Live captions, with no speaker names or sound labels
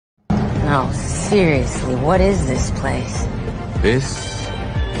No, seriously, what is this place? This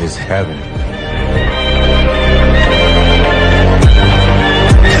is heaven.